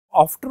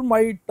After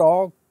my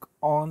talk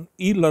on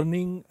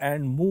e-learning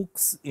and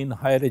MOOCs in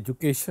higher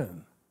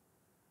education,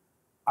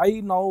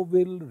 I now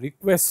will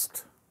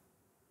request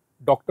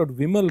Dr.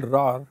 Vimal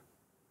Rarh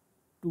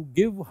to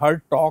give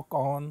her talk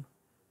on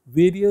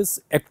various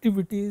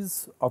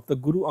activities of the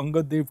Guru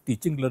Angad Dev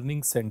Teaching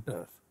Learning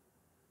Center,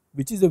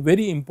 which is a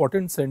very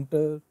important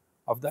center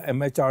of the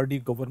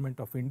MHRD Government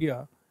of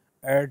India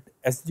at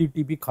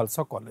SGTB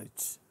Khalsa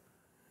College.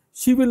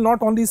 She will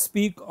not only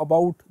speak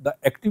about the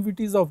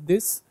activities of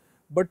this,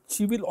 but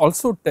she will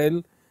also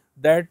tell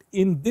that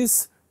in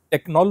this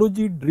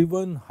technology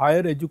driven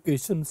higher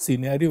education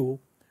scenario,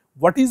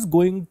 what is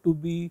going to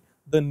be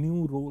the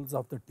new roles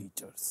of the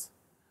teachers,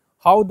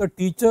 how the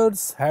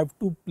teachers have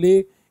to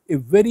play a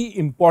very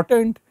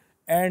important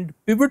and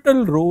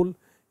pivotal role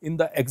in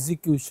the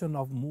execution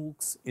of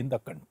MOOCs in the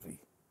country.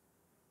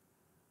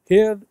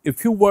 Here, a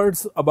few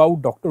words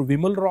about Dr.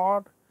 Vimal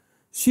Rarh.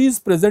 She is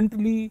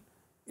presently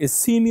a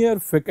senior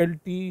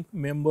faculty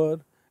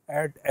member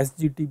at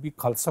SGTB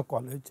Khalsa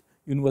College,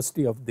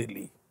 University of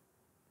Delhi.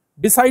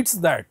 Besides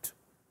that,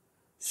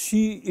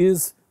 she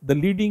is the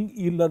leading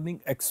e-learning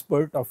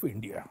expert of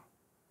India,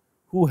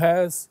 who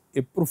has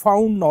a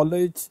profound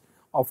knowledge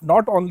of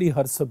not only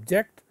her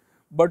subject,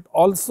 but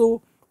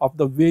also of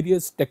the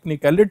various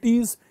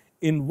technicalities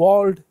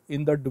involved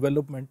in the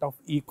development of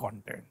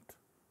e-content.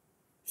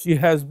 She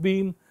has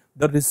been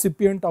the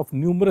recipient of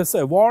numerous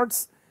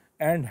awards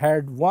and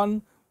had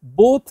won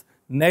both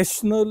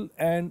national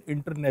and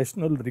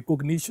international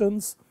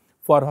recognitions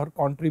for her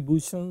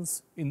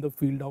contributions in the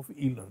field of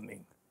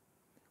e-learning.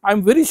 I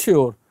am very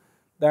sure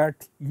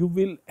that you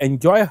will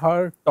enjoy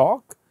her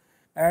talk,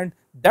 and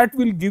that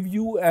will give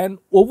you an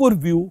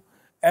overview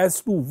as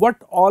to what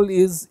all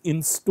is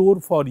in store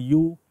for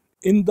you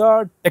in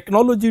the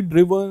technology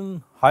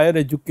driven higher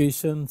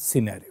education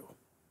scenario.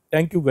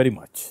 Thank you very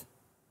much.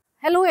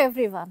 Hello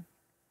everyone,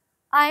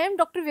 I am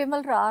Dr.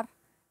 Vimal Rarh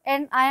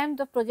and I am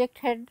the project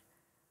head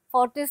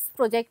for this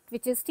project,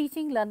 which is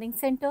Teaching Learning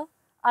Center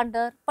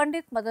under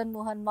Pandit Madan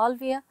Mohan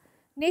Malviya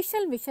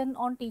National Mission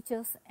on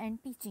Teachers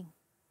and Teaching.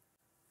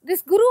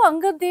 This Guru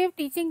Angad Dev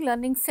Teaching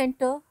Learning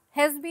Center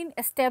has been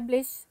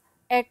established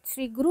at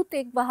Sri Guru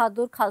Tegh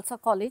Bahadur Khalsa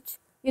College,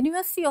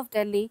 University of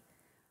Delhi,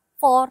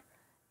 for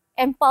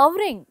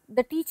empowering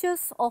the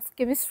teachers of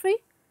chemistry,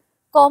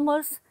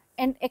 commerce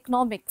and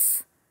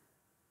economics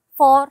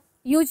for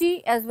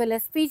UG as well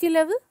as PG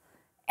level,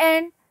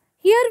 and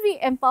here we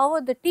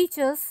empower the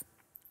teachers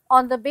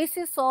on the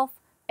basis of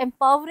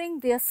empowering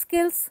their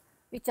skills,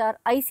 which are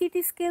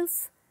ICT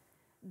skills,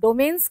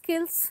 domain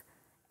skills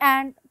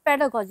and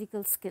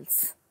pedagogical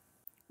skills.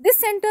 This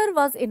center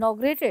was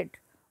inaugurated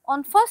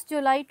on 1st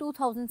July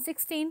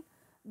 2016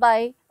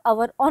 by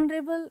our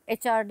Honorable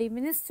HRD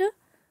Minister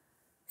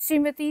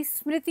Srimati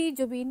Smriti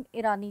Jubin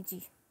Irani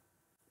ji.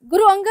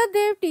 Guru Angad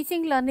Dev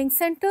Teaching Learning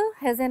Center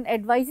has an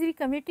advisory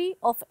committee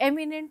of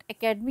eminent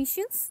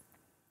academicians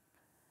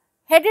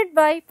headed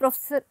by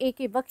Professor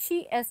A.K.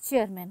 Bakshi as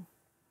chairman.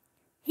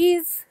 He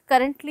is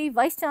currently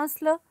Vice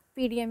Chancellor,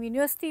 PDM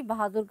University,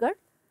 Bahadurgarh,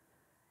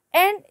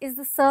 and is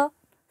the Sir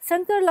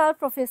Shankar Lal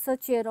Professor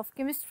Chair of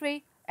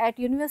Chemistry at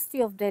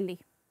University of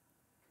Delhi.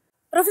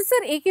 Professor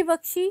A.K.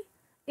 Bakshi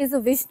is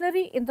a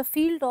visionary in the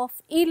field of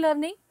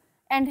e-learning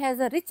and has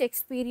a rich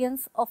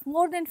experience of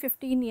more than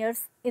 15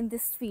 years in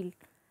this field.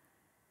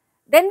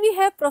 Then we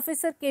have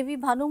Professor K.V.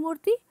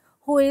 Bhanumurthy,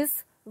 who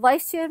is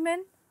Vice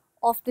Chairman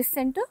of this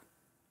center,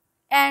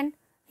 and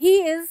he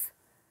is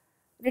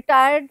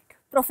retired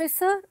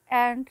professor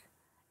and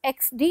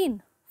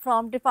ex-dean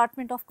from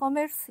Department of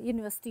Commerce,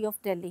 University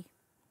of Delhi.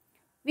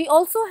 We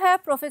also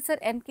have Professor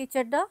N.K.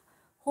 Chadda,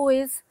 who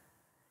is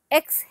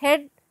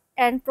ex-head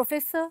and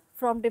professor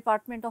from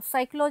Department of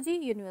Psychology,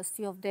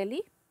 University of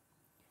Delhi.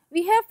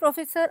 We have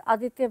Professor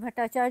Aditya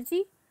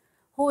Bhattacharya,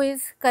 who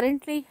is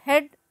currently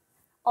head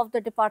of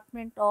the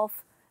Department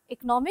of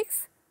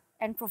Economics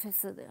and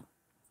professor there.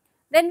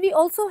 Then we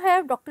also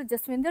have Dr.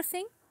 Jaswinder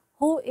Singh,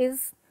 who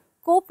is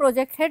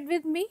co-project head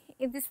with me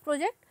in this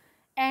project,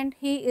 and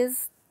he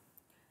is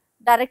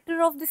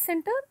director of this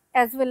center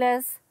as well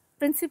as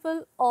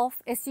principal of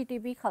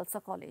SGTB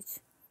Khalsa College.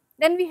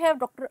 Then we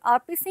have Dr.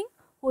 R.P. Singh,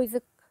 who is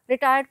a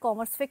retired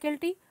commerce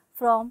faculty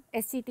from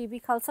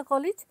SGTB Khalsa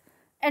College,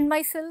 and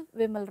myself,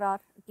 Vimal Rarh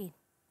again.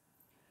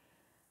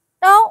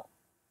 Now,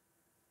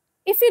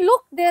 if you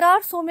look, there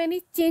are so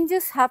many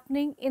changes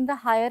happening in the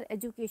higher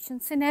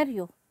education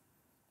scenario,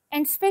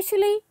 and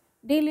especially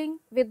dealing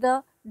with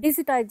the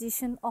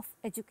digitization of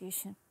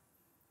education.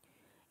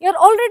 You are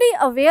already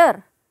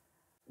aware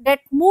that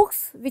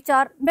MOOCs, which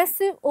are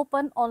massive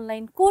open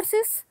online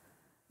courses,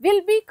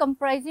 will be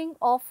comprising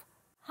of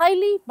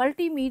highly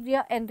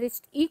multimedia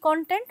enriched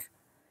e-content.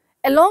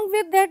 Along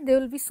with that, there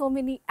will be so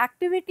many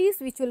activities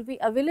which will be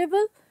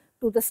available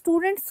to the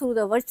students through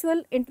the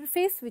virtual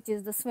interface, which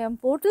is the SWAYAM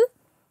portal.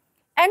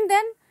 And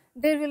then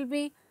there will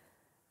be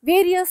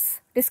various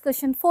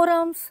discussion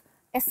forums,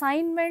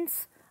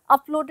 assignments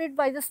uploaded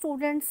by the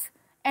students,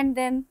 and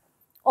then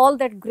all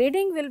that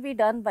grading will be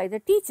done by the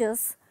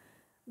teachers.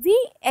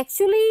 We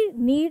actually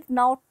need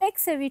now tech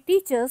savvy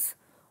teachers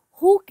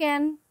who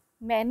can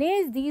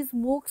manage these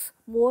MOOCs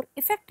more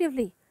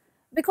effectively,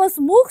 because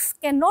MOOCs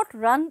cannot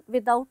run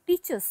without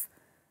teachers.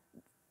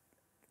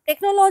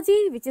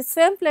 Technology, which is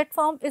SWAYAM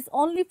platform, is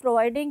only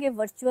providing a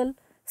virtual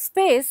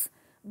space,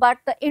 but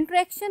the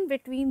interaction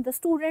between the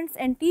students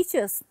and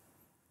teachers,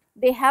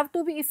 they have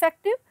to be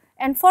effective,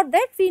 and for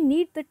that we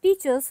need the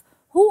teachers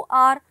who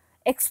are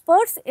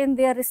experts in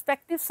their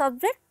respective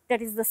subject,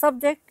 that is the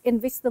subject in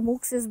which the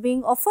MOOCs is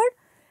being offered,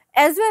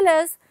 as well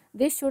as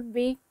they should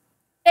be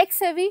tech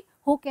savvy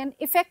who can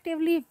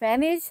effectively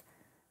manage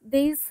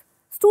these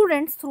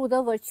students through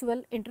the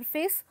virtual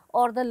interface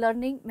or the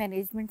learning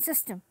management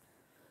system.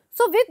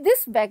 So, with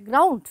this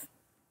background,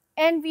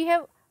 and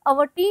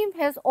our team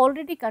has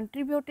already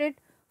contributed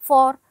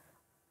for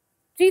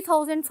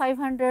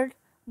 3,500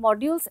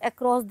 modules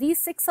across these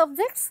 6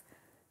 subjects: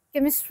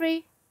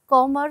 chemistry,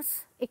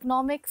 commerce,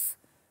 economics,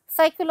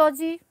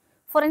 psychology,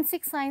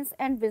 forensic science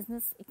and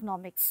business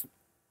economics.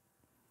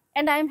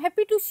 And I am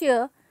happy to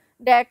share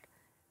that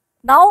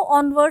now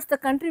onwards the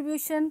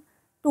contribution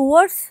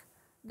towards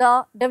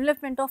the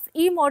development of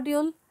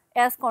e-module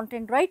as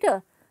content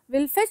writer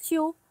will fetch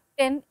you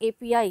 10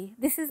 API.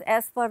 This is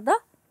as per the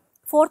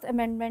 4th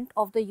amendment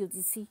of the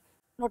UGC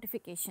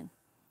notification.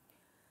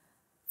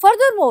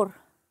 Furthermore,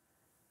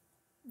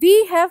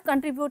 we have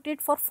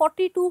contributed for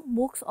 42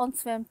 MOOCs on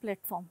SWAYAM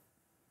platform,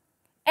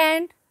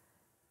 and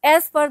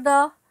as per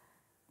the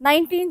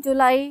 19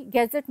 July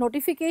Gazette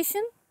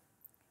notification,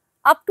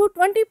 up to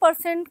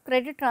 20%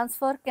 credit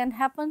transfer can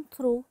happen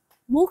through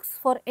MOOCs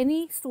for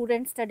any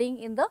student studying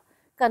in the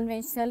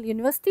conventional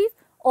universities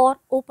or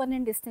open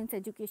and distance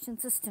education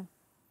system.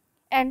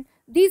 And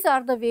these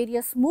are the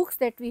various MOOCs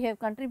that we have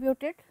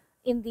contributed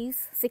in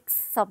these 6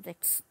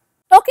 subjects.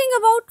 Talking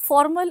about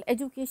formal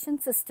education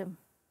system.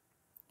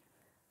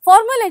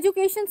 Formal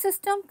education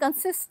system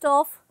consists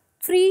of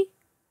 3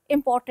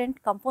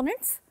 important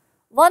components.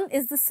 One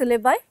is the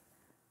syllabi,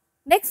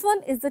 next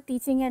one is the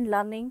teaching and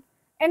learning,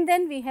 and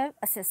then we have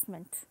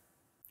assessment.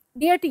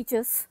 Dear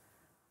teachers,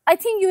 I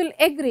think you will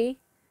agree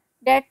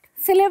that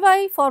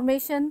syllabi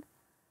formation,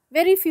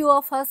 very few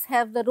of us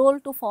have the role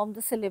to form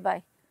the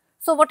syllabi.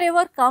 So,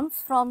 whatever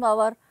comes from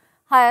our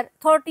higher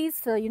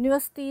authorities,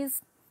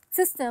 universities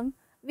system,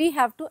 we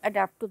have to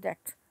adapt to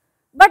that.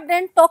 But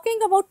then talking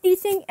about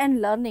teaching and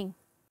learning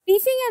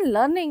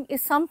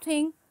is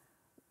something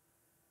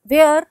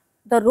where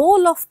the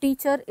role of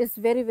teacher is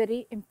very,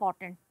 very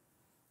important,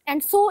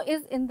 and so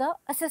is in the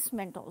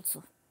assessment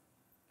also.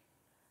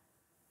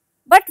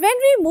 But when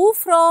we move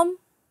from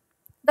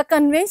the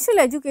conventional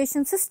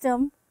education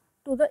system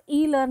to the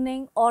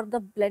e-learning or the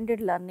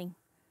blended learning,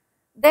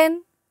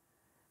 then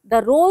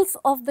the roles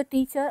of the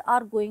teacher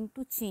are going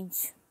to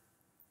change.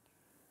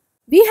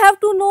 We have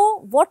to know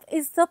what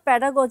is the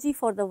pedagogy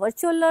for the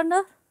virtual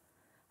learner,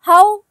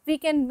 how we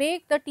can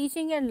make the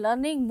teaching and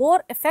learning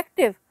more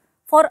effective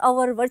for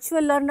our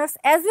virtual learners,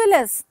 as well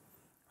as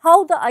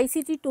how the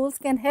ICT tools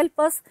can help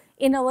us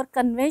in our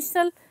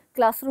conventional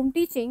classroom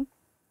teaching,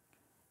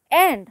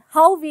 and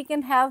how we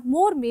can have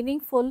more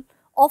meaningful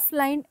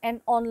offline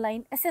and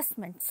online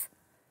assessments.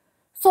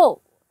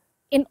 So,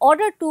 in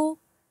order to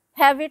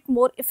have it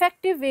more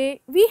effective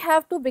way, we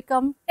have to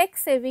become tech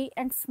savvy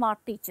and smart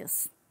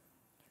teachers.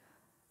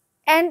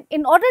 And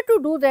in order to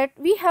do that,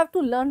 we have to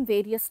learn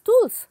various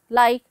tools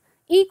like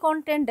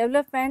e-content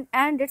development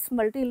and its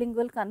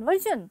multilingual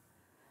conversion,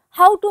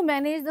 how to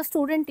manage the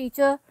student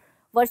teacher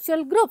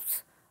virtual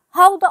groups,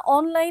 how the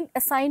online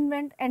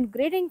assignment and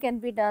grading can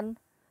be done,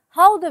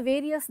 how the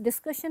various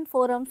discussion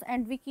forums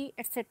and wiki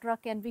etc.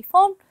 can be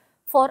formed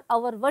for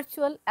our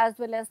virtual as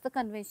well as the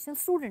conventional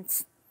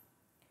students.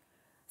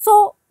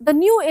 So, the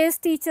new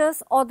age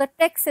teachers or the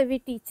tech savvy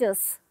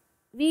teachers,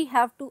 we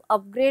have to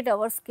upgrade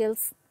our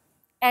skills,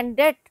 and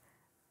that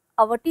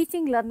our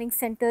teaching learning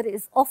center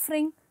is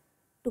offering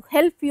to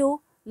help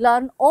you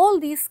learn all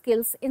these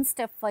skills in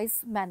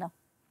stepwise manner.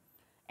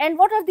 And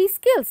what are these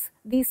skills?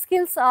 These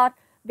skills are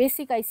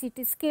basic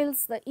ICT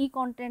skills, the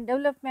e-content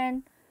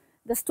development,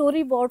 the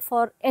storyboard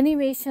for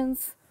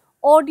animations,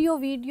 audio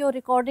video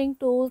recording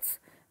tools,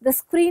 the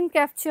screen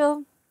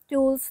capture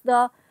tools,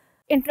 the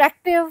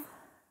interactive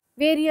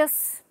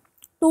various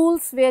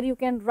tools where you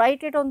can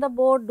write it on the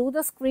board, do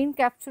the screen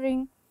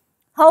capturing,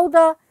 how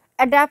the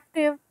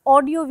adaptive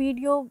audio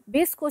video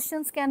based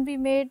questions can be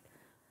made,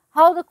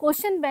 how the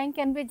question bank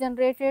can be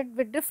generated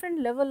with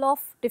different level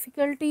of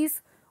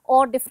difficulties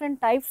or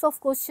different types of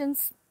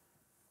questions,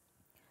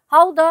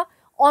 how the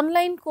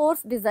online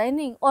course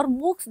designing or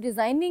MOOCs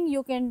designing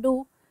you can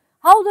do,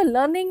 how the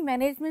learning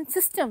management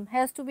system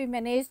has to be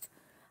managed,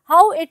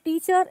 how a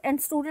teacher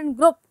and student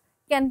group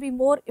can be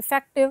more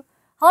effective,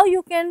 how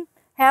you can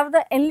have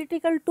the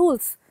analytical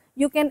tools,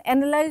 you can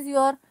analyze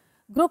your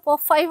group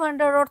of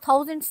 500 or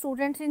 1000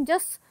 students in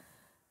just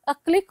a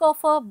click of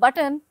a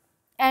button,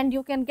 and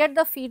you can get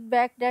the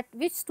feedback that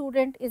which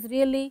student is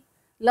really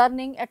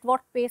learning at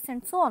what pace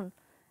and so on.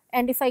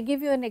 And if I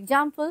give you an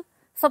example,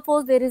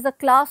 suppose there is a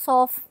class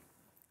of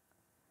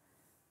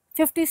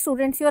 50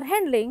 students you are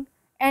handling,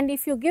 and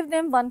if you give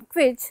them one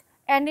quiz,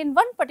 and in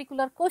one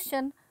particular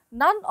question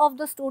none of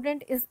the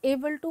student is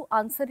able to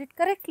answer it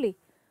correctly.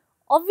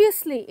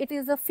 Obviously, it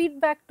is a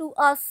feedback to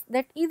us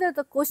that either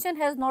the question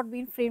has not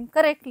been framed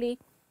correctly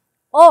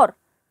or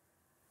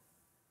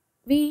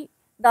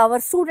our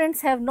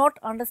students have not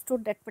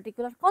understood that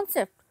particular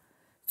concept.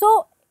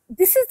 So,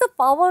 this is the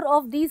power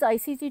of these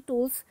ICT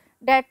tools,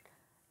 that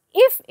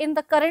if in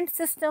the current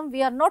system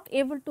we are not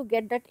able to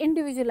get that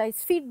individualized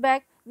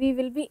feedback, we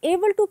will be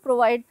able to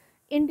provide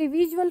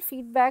individual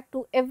feedback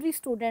to every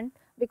student,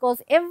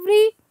 because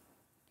every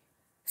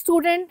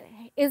student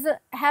is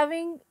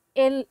having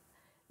a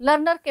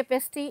learner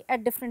capacity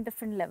at different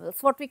levels.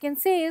 What we can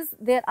say is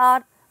there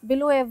are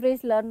below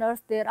average learners,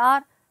 there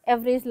are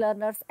average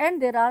learners,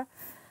 and there are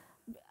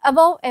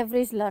above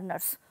average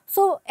learners.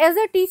 So, as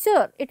a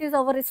teacher, it is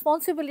our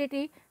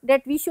responsibility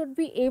that we should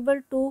be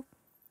able to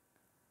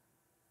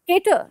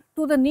cater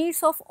to the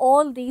needs of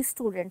all these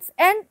students.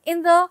 And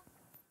in the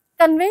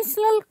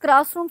conventional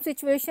classroom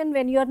situation,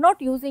 when you are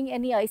not using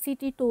any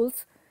ICT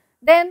tools,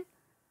 then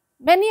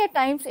many a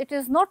times it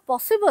is not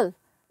possible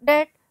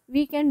that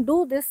we can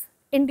do this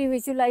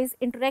individualized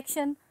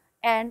interaction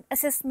and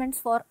assessments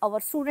for our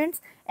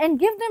students and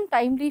give them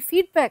timely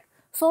feedback,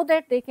 so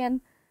that they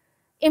can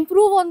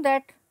improve on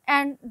that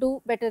and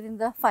do better in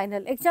the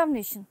final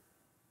examination.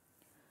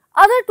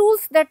 Other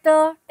tools that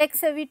the tech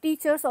savvy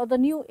teachers or the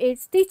new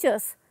age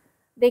teachers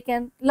they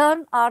can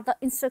learn are the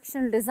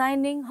instructional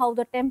designing, how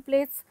the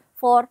templates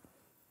for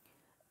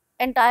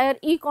entire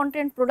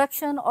e-content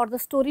production or the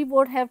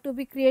storyboard have to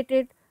be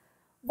created,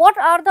 what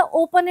are the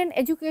open and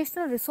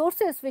educational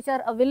resources which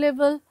are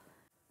available.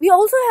 We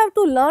also have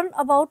to learn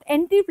about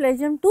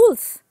anti-plagiarism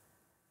tools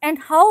and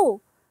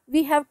how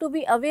we have to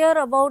be aware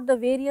about the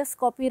various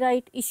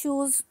copyright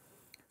issues,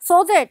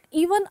 so that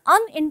even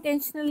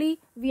unintentionally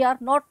we are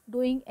not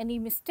doing any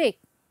mistake.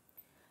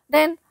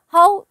 Then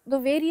how the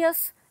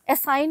various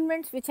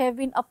assignments which have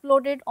been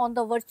uploaded on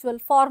the virtual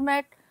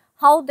format,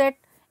 how that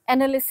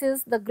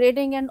analysis, the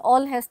grading and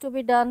all has to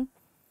be done.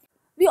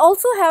 We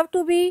also have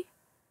to be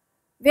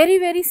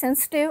very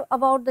sensitive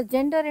about the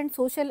gender and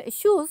social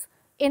issues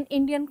in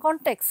Indian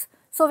context.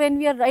 So, when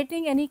we are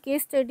writing any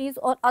case studies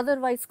or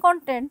otherwise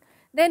content,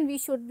 then we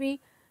should be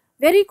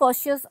very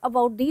cautious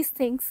about these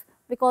things,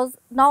 because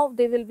now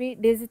they will be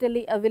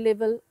digitally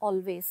available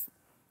always.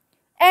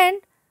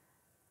 And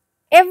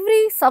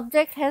every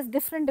subject has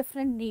different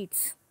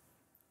needs.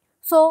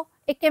 So,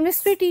 a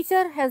chemistry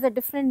teacher has a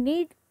different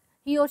need.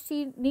 He or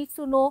she needs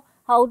to know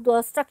how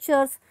the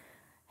structures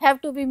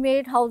have to be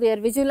made, how their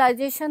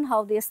visualization,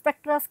 how their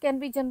spectra can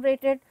be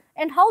generated,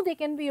 and how they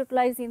can be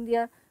utilized in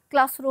their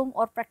classroom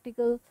or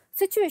practical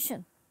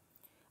situation.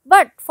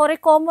 But for a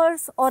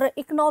commerce or a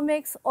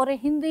economics or a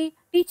Hindi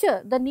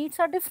teacher, the needs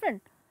are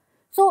different.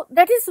 So,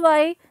 that is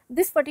why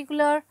this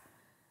particular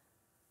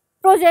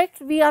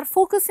project we are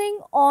focusing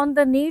on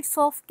the needs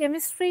of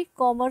chemistry,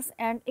 commerce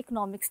and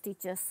economics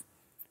teachers.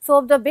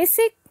 So, the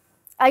basic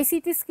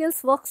ICT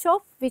skills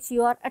workshop which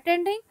you are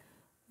attending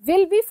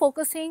will be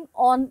focusing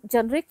on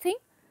generic thing,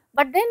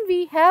 but then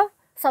we have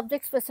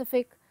subject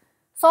specific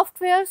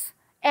softwares,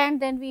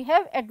 and then we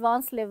have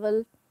advanced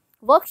level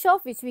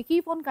workshop which we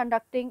keep on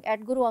conducting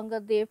at Guru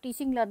Angad Dev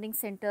Teaching Learning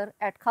Center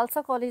at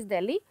Khalsa College,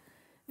 Delhi,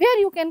 where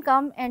you can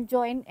come and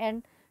join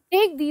and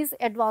take these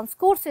advanced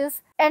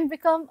courses and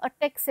become a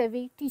tech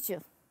savvy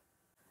teacher.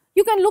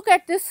 You can look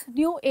at this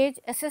new age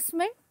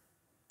assessment,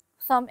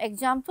 some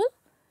example.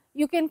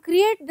 You can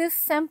create this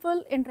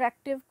sample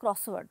interactive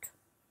crossword,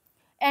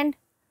 and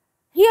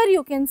here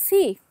you can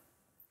see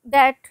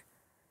that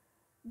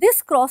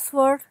this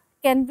crossword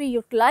can be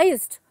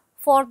utilized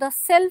for the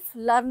self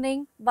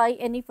learning by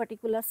any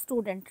particular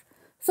student.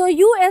 So,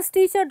 you as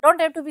teacher do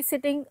not have to be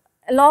sitting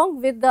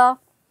along with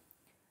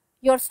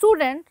your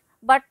student,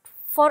 but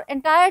for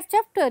entire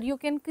chapter you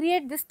can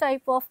create this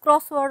type of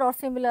crossword or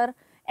similar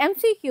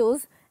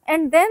MCQs,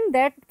 and then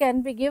that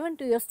can be given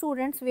to your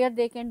students where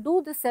they can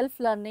do the self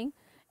learning,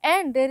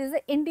 and there is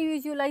a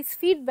individualized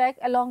feedback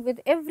along with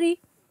every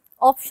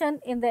option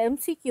in the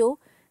MCQ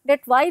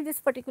that why this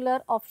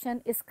particular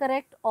option is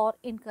correct or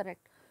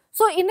incorrect.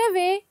 So, in a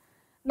way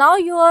now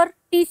your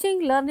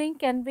teaching learning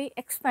can be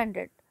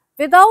expanded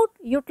without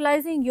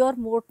utilizing your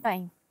more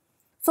time.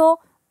 So,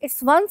 it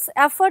is one's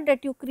effort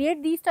that you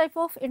create these type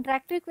of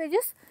interactive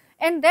quizzes,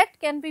 and that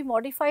can be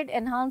modified,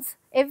 enhanced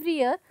every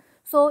year.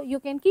 So, you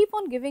can keep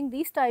on giving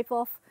these type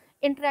of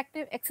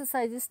interactive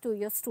exercises to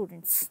your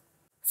students.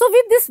 So,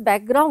 with this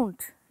background,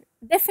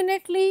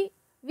 definitely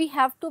we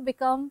have to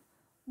become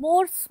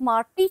more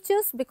smart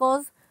teachers,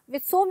 because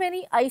with so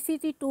many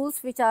ICT tools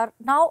which are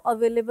now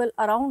available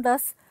around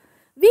us,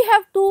 we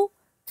have to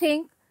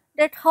think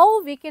that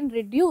how we can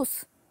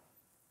reduce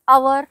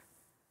our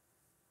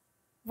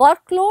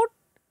workload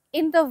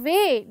in the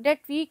way that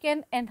we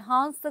can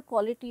enhance the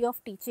quality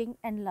of teaching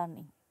and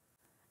learning.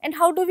 And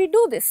how do we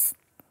do this?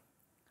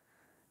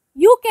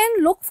 You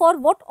can look for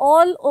what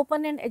all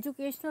open and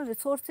educational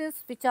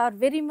resources which are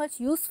very much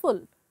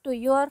useful to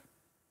your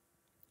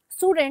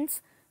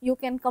students. You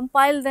can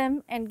compile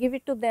them and give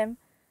it to them,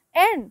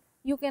 and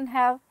you can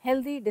have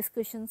healthy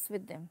discussions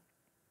with them.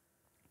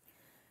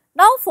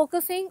 Now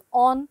focusing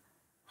on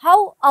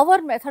how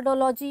our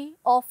methodology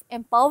of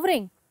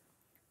empowering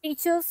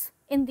teachers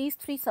in these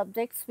three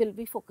subjects will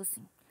be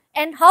focusing,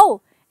 and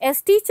how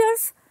as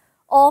teachers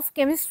of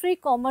chemistry,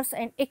 commerce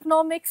and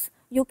economics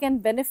you can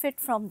benefit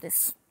from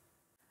this.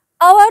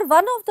 Our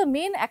one of the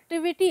main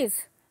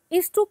activities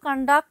is to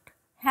conduct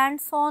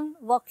hands-on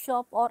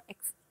workshop or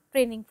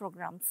training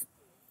programs,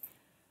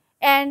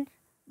 and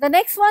the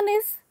next one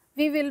is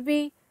we will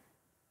be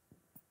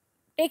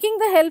taking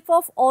the help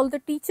of all the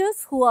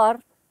teachers who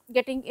are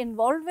getting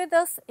involved with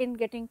us in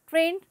getting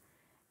trained.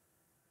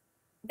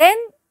 Then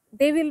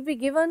they will be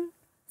given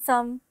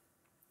some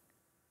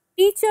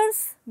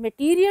teachers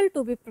material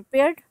to be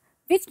prepared,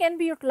 which can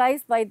be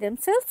utilized by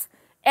themselves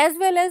as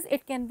well as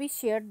it can be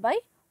shared by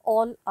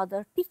all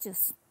other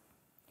teachers.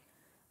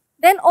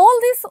 Then all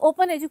this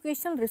open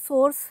educational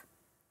resource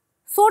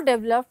so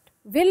developed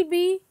will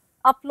be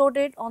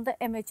uploaded on the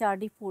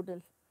MHRD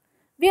portal.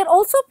 We are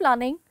also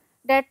planning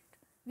that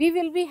we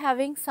will be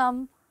having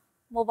some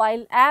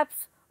mobile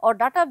apps or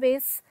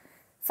database,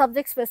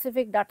 subject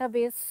specific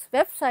database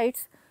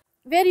websites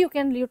where you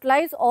can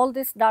utilize all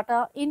this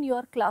data in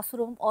your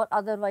classroom or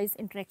otherwise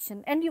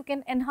interaction, and you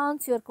can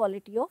enhance your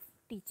quality of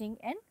teaching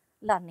and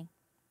learning.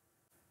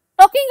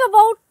 Talking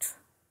about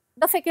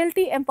the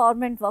faculty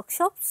empowerment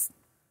workshops,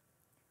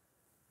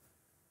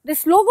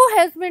 this logo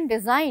has been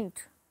designed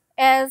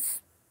as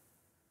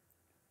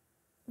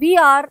we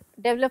are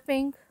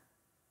developing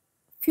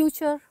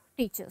future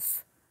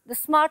teachers, the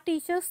smart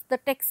teachers, the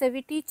tech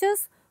savvy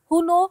teachers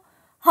who know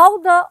how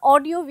the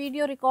audio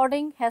video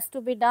recording has to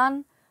be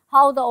done,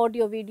 how the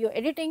audio video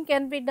editing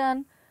can be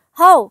done,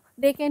 how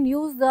they can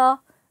use the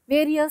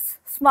various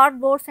smart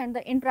boards and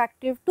the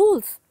interactive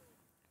tools,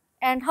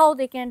 and how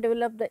they can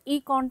develop the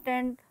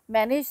e-content,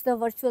 manage the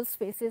virtual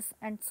spaces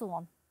and so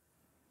on.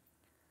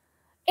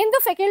 In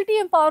the faculty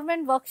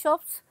empowerment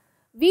workshops,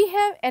 we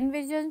have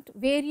envisioned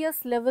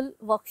various level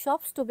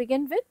workshops to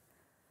begin with.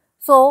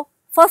 So,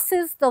 first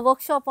is the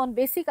workshop on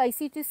basic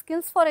ICT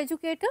skills for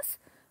educators,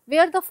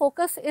 where the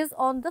focus is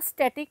on the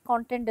static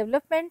content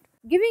development,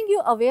 giving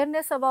you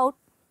awareness about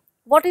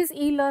what is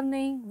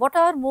e-learning, what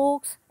are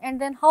MOOCs,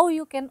 and then how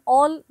you can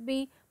all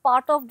be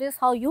part of this,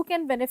 how you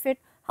can benefit,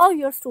 how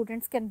your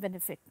students can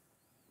benefit.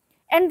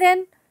 And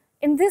then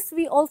in this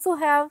we also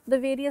have the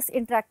various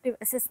interactive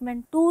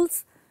assessment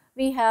tools,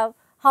 we have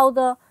how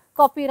the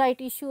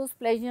copyright issues,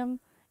 plagiarism,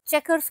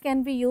 checkers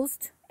can be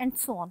used and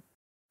so on.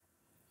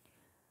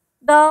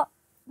 The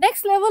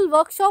next level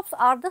workshops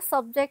are the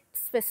subject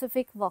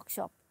specific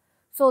workshop.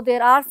 So,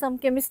 there are some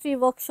chemistry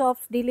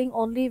workshops dealing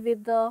only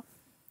with the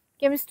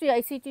chemistry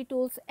ICT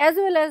tools as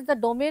well as the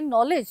domain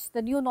knowledge,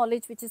 the new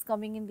knowledge which is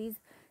coming in these.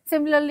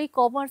 Similarly,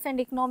 commerce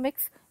and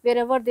economics,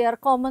 wherever they are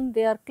common,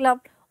 they are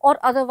clubbed, or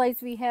otherwise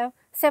we have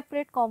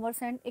separate commerce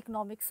and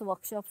economics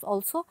workshops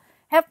also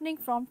happening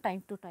from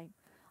time to time.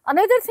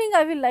 Another thing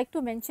I will like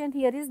to mention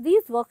here is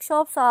these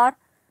workshops are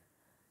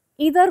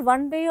either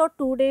 1 day or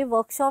 2 day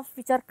workshops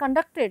which are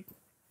conducted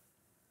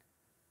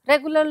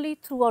regularly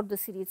throughout the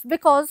series,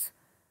 because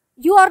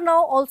you are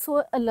now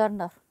also a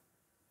learner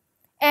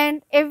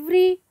and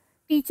every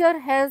teacher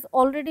has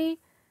already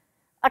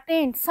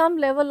attained some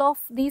level of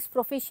these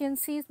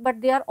proficiencies,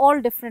 but they are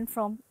all different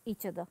from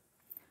each other.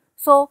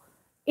 So,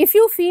 if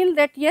you feel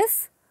that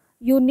yes,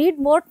 you need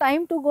more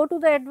time to go to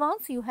the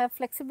advanced, you have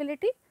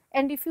flexibility,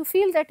 and if you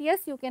feel that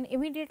yes, you can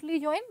immediately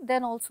join,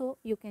 then also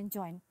you can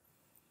join.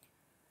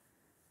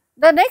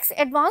 The next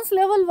advanced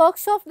level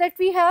workshops that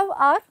we have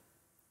are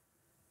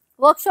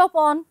workshop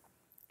on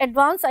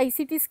advanced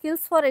ICT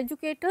skills for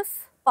educators,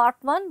 part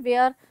 1,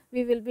 where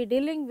we will be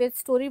dealing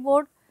with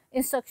storyboard,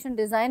 instruction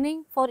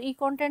designing for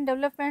e-content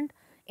development,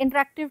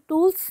 interactive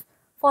tools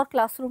for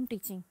classroom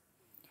teaching.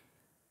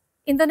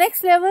 In the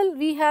next level,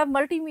 we have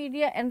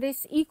multimedia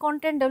enriched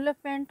e-content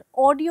development,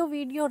 audio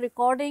video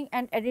recording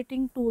and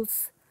editing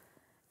tools,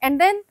 and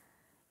then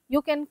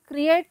you can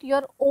create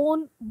your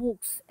own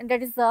MOOCs, and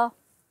that is the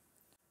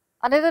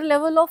another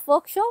level of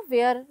workshop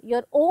where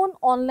your own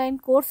online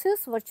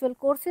courses, virtual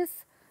courses,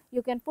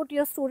 you can put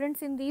your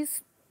students in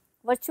these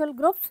virtual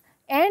groups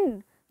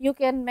and you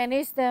can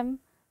manage them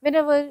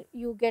whenever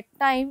you get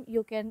time,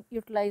 you can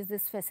utilize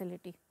this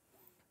facility.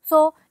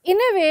 So, in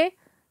a way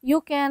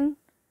you can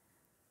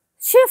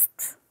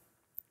shift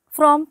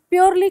from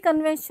purely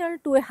conventional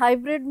to a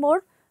hybrid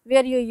mode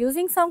where you are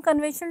using some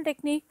conventional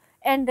technique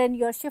and then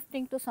you are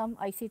shifting to some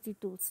ICT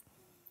tools.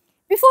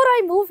 Before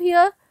I move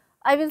here,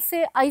 I will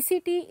say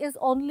ICT is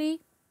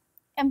only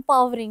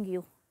empowering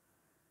you.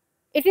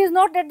 It is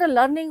not that the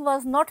learning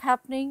was not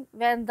happening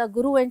when the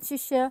Guru and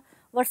Shishya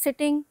were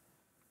sitting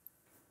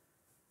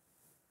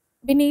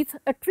beneath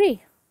a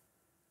tree.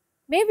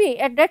 Maybe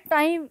at that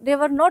time they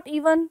were not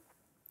even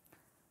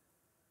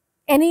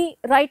any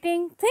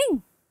writing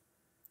thing.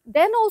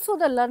 Then also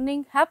the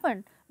learning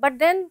happened, but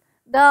then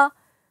the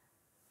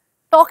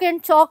talk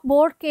and chalk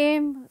board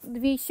came,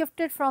 we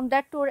shifted from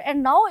that to,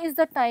 and now is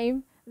the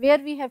time where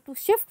we have to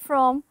shift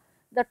from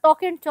the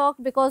talk and chalk,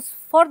 because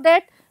for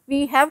that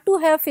we have to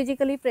have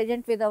physically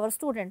present with our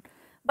student.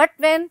 But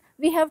when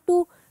we have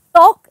to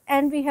talk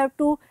and we have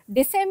to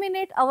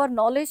disseminate our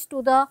knowledge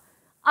to the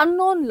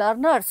unknown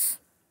learners,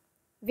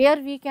 where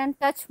we can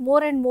touch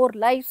more and more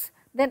lives,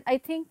 then I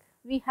think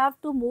we have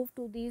to move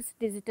to these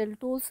digital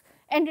tools,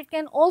 and it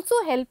can also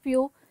help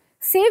you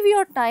save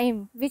your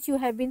time which you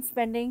have been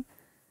spending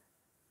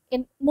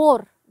in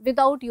more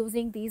without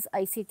using these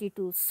ICT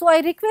tools. So,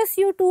 I request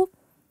you to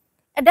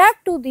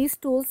adapt to these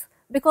tools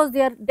because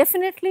they are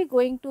definitely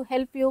going to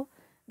help you,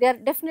 they are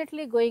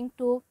definitely going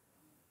to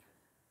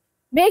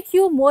make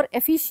you more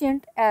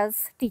efficient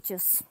as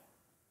teachers.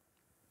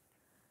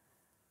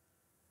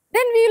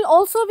 Then we will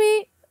also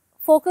be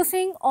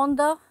focusing on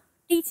the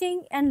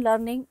teaching and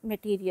learning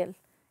material,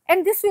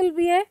 and this will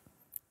be a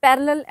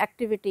parallel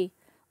activity.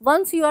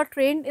 Once you are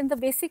trained in the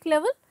basic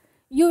level,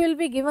 you will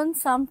be given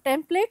some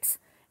templates,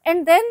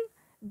 and then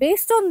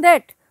based on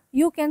that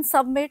you can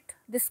submit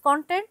this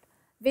content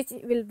which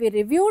will be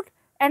reviewed,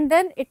 and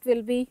then it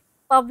will be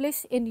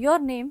published in your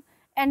name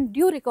and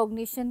due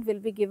recognition will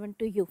be given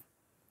to you.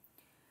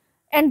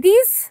 And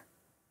these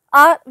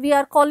are we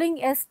are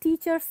calling as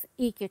teachers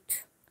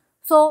e-kit.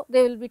 So,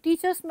 there will be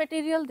teachers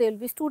material, there will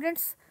be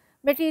students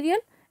material,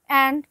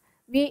 and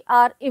we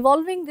are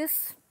evolving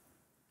this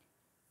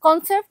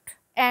concept.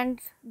 And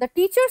the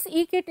teachers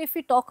e-kit, if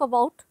we talk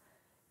about,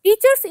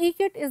 teachers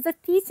e-kit is the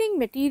teaching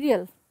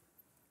material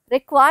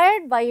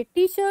required by a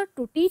teacher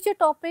to teach a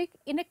topic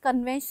in a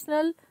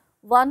conventional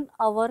 1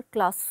 hour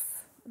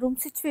classroom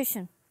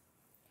situation.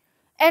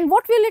 And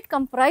what will it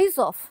comprise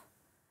of?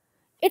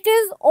 It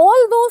is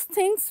all those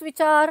things which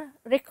are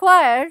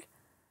required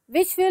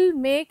which will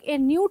make a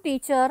new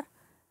teacher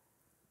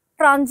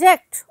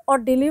transact or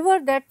deliver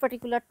that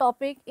particular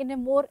topic in a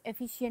more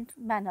efficient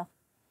manner.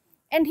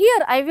 And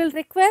here I will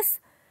request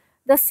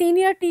the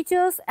senior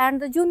teachers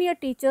and the junior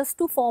teachers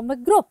to form a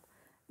group,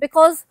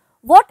 because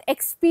what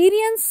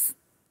experience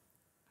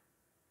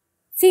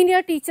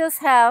senior teachers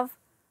have,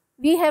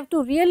 we have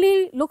to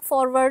really look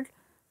forward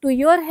to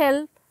your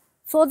help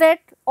so that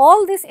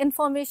all this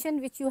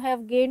information which you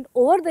have gained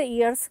over the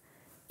years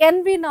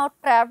can be now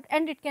trapped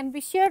and it can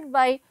be shared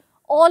by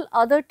all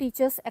other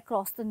teachers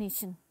across the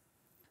nation.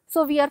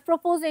 So, we are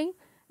proposing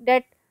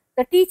that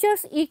the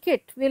teachers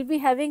e-kit will be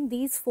having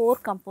these 4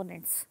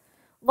 components.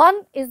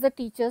 One is the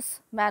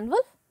teacher's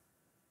manual,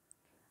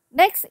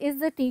 next is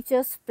the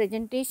teacher's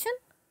presentation,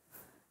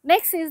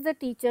 next is the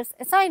teacher's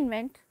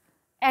assignment,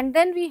 and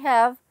then we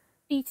have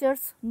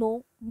teachers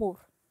know more.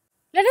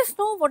 Let us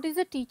know what is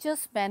the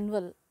teacher's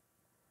manual.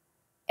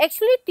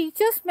 Actually,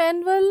 teacher's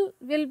manual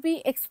will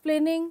be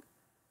explaining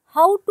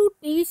how to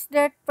teach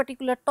that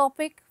particular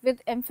topic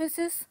with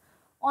emphasis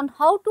on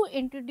how to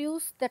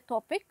introduce the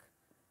topic,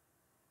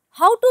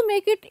 how to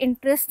make it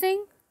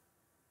interesting,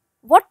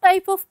 what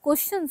type of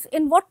questions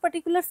in what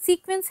particular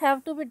sequence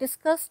have to be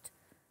discussed,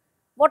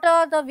 what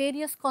are the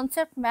various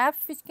concept maps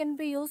which can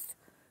be used.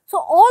 So,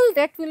 all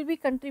that will be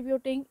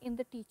contributing in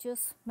the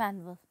teacher's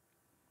manual.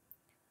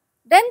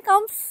 Then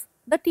comes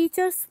the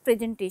teacher's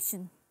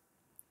presentation.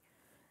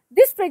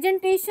 This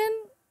presentation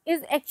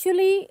is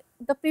actually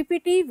the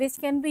PPT which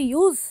can be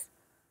used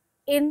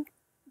in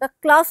the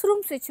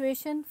classroom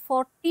situation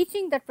for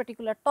teaching that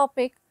particular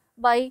topic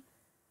by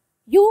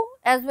you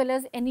as well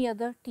as any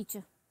other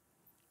teacher.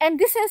 And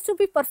this has to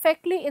be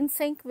perfectly in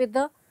sync with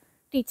the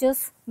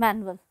teacher's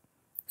manual.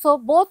 So,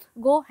 both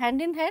go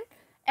hand in hand,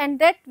 and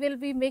that will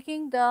be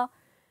making the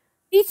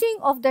teaching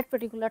of that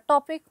particular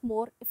topic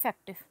more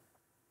effective.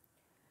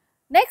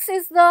 Next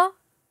is the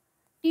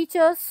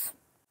teacher's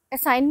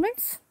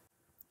assignments.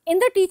 In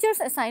the teacher's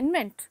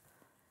assignment,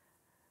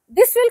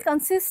 this will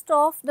consist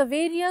of the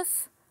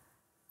various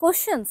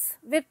questions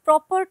with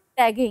proper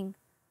tagging,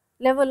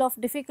 level of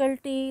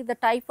difficulty, the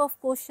type of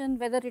question,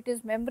 whether it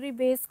is memory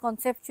based,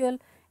 conceptual,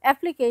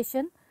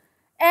 application.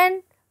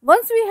 And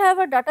once we have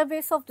a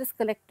database of this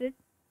collected,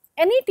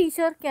 any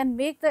teacher can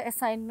make the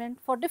assignment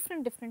for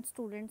different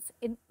students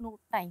in no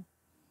time.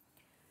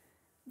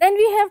 Then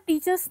we have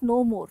teachers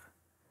know more.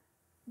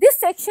 This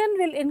section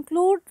will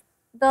include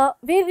the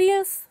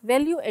various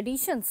value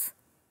additions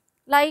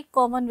like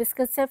common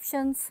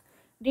misconceptions,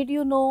 did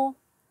you know,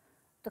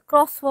 the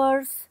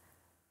crosswords,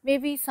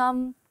 maybe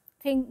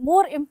something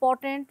more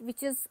important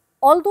which is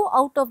although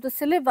out of the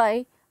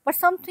syllabi, but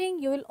something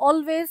you will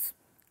always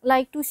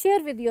like to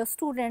share with your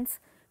students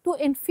to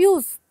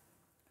infuse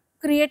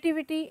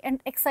creativity and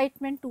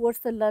excitement towards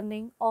the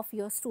learning of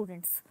your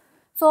students.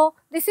 So,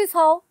 this is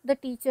how the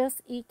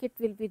teacher's e-kit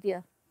will be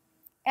there,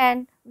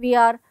 and we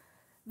are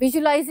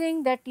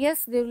visualizing that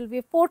yes, there will be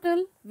a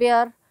portal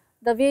where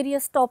the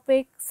various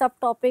topics,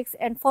 subtopics,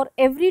 and for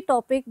every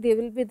topic there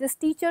will be this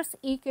teacher's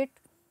e-kit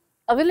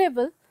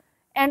available.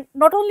 And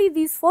not only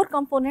these 4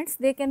 components,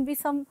 there can be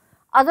some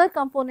other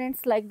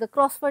components like the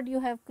crossword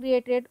you have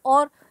created,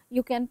 or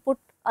you can put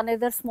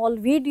another small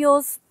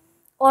videos,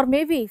 or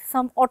maybe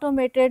some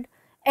automated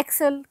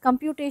Excel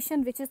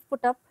computation which is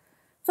put up.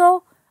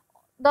 So,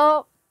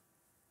 the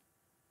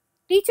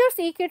teacher's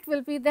e-kit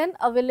will be then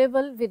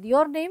available with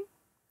your name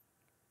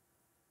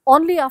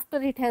only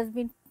after it has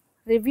been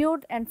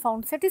reviewed and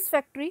found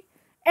satisfactory,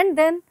 and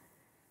then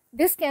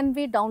this can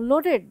be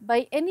downloaded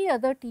by any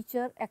other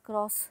teacher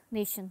across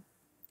nation,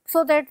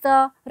 so that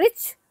the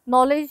rich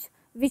knowledge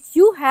which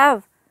you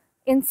have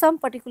in some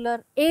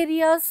particular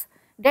areas,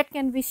 that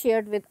can be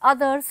shared with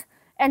others,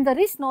 and the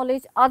rich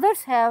knowledge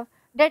others have,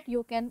 that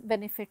you can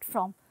benefit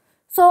from.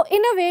 So,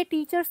 in a way,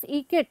 teachers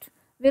e-kit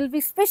will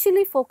be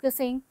specially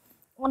focusing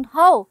on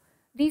how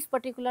these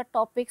particular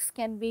topics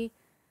can be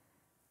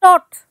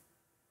taught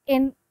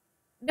in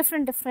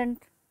different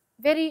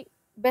very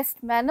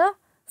best manner,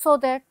 so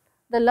that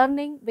the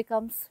learning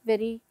becomes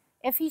very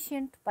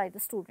efficient by the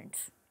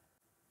students.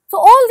 So,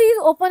 all these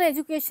open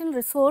education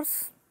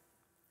resource,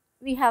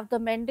 we have the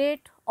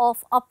mandate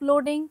of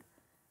uploading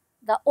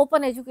the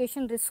open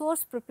education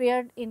resource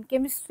prepared in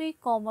chemistry,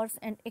 commerce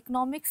and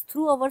economics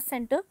through our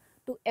center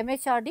to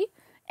MHRD,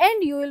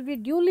 and you will be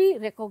duly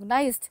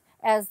recognized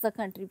as the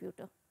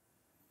contributor.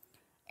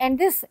 And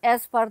this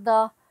as per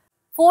the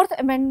 4th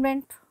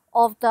amendment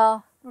of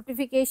the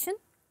notification,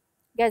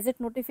 gazette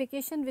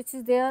notification, which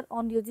is there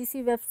on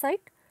UGC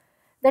website.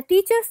 The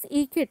teachers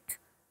e-kit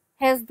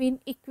has been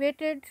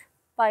equated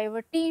by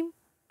our team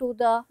to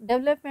the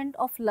development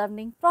of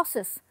learning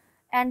process,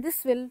 and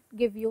this will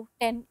give you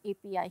 10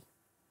 API.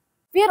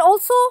 We are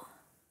also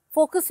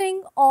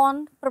focusing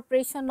on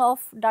preparation of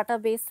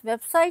database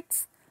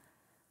websites,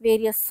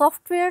 various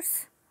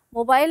softwares,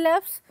 mobile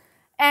apps,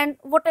 and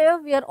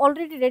whatever we are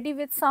already ready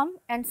with some,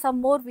 and some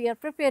more we are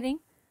preparing,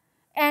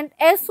 and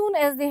as soon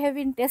as they have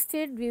been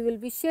tested, we will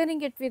be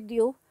sharing it with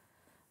you.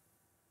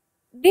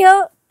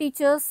 Dear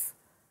teachers,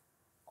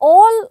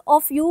 all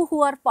of you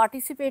who are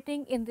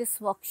participating in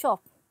this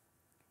workshop,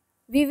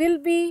 we will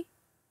be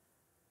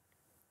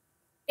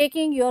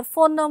taking your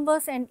phone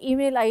numbers and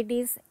email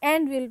IDs,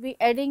 and we will be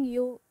adding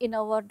you in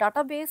our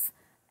database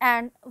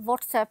and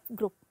WhatsApp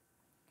group.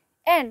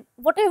 And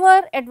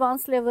whatever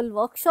advanced level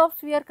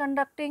workshops we are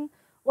conducting,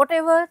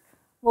 whatever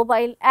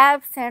mobile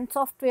apps and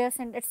softwares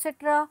and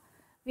etc.,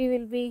 we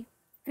will be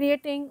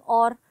creating,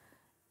 or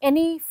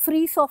any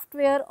free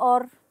software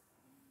or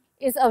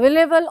is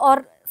available,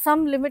 or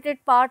some limited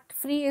part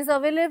free is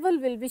available,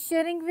 we will be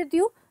sharing with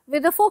you,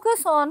 with a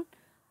focus on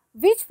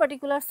which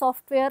particular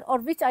software or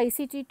which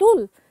ICT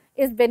tool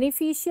is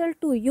beneficial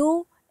to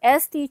you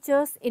as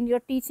teachers in your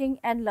teaching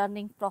and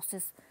learning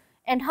process,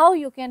 and how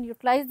you can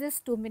utilize this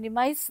to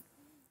minimize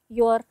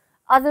your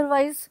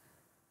otherwise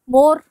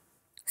more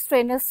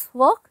strenuous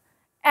work,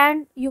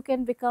 and you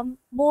can become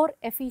more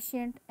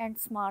efficient and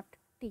smart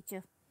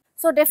teacher.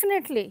 So,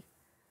 definitely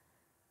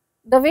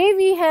the way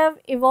we have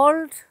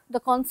evolved the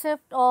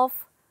concept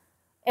of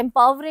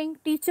empowering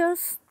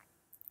teachers,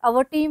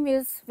 our team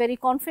is very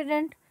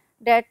confident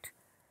that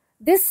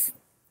this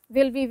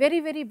will be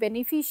very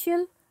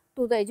beneficial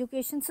to the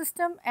education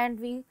system, and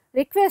we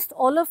request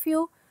all of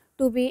you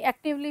to be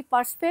actively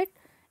participate,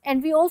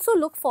 and we also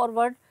look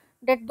forward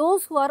that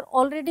those who are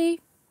already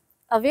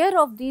aware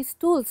of these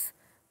tools,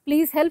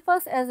 please help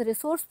us as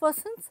resource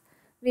persons.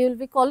 We will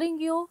be calling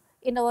you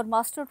in our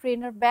master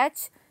trainer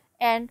batch,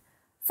 and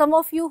some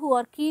of you who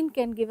are keen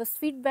can give us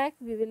feedback.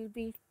 We will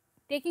be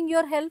taking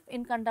your help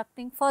in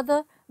conducting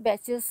further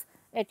batches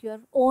at your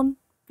own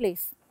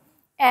place,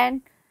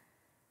 and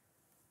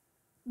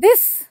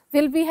this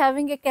will be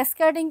having a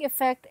cascading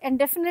effect, and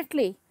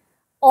definitely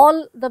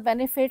all the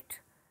benefit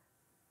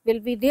will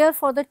be there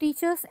for the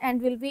teachers,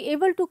 and will be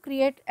able to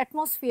create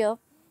atmosphere,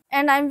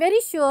 and I am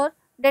very sure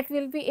that we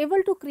will be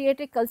able to create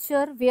a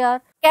culture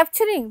where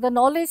capturing the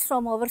knowledge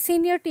from our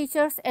senior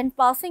teachers and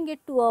passing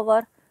it to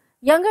our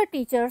younger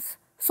teachers,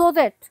 so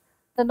that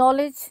the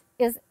knowledge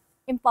is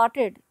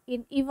imparted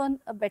in even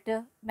a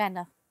better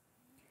manner.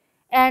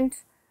 And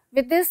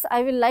with this,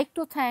 I will like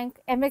to thank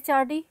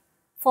MHRD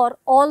for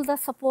all the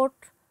support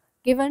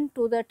given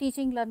to the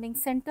Teaching Learning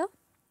Center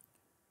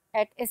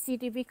at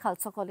SGTB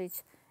Khalsa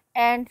College.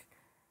 And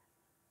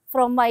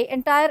from my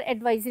entire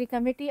advisory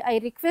committee, I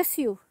request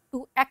you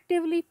to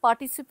actively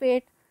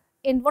participate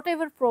in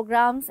whatever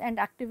programs and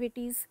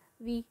activities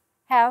we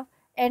have,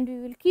 and we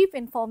will keep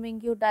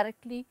informing you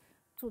directly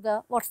through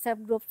the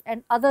WhatsApp groups,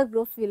 and other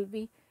groups will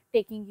be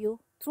taking you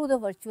through the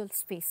virtual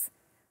space.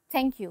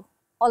 Thank you.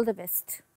 All the best.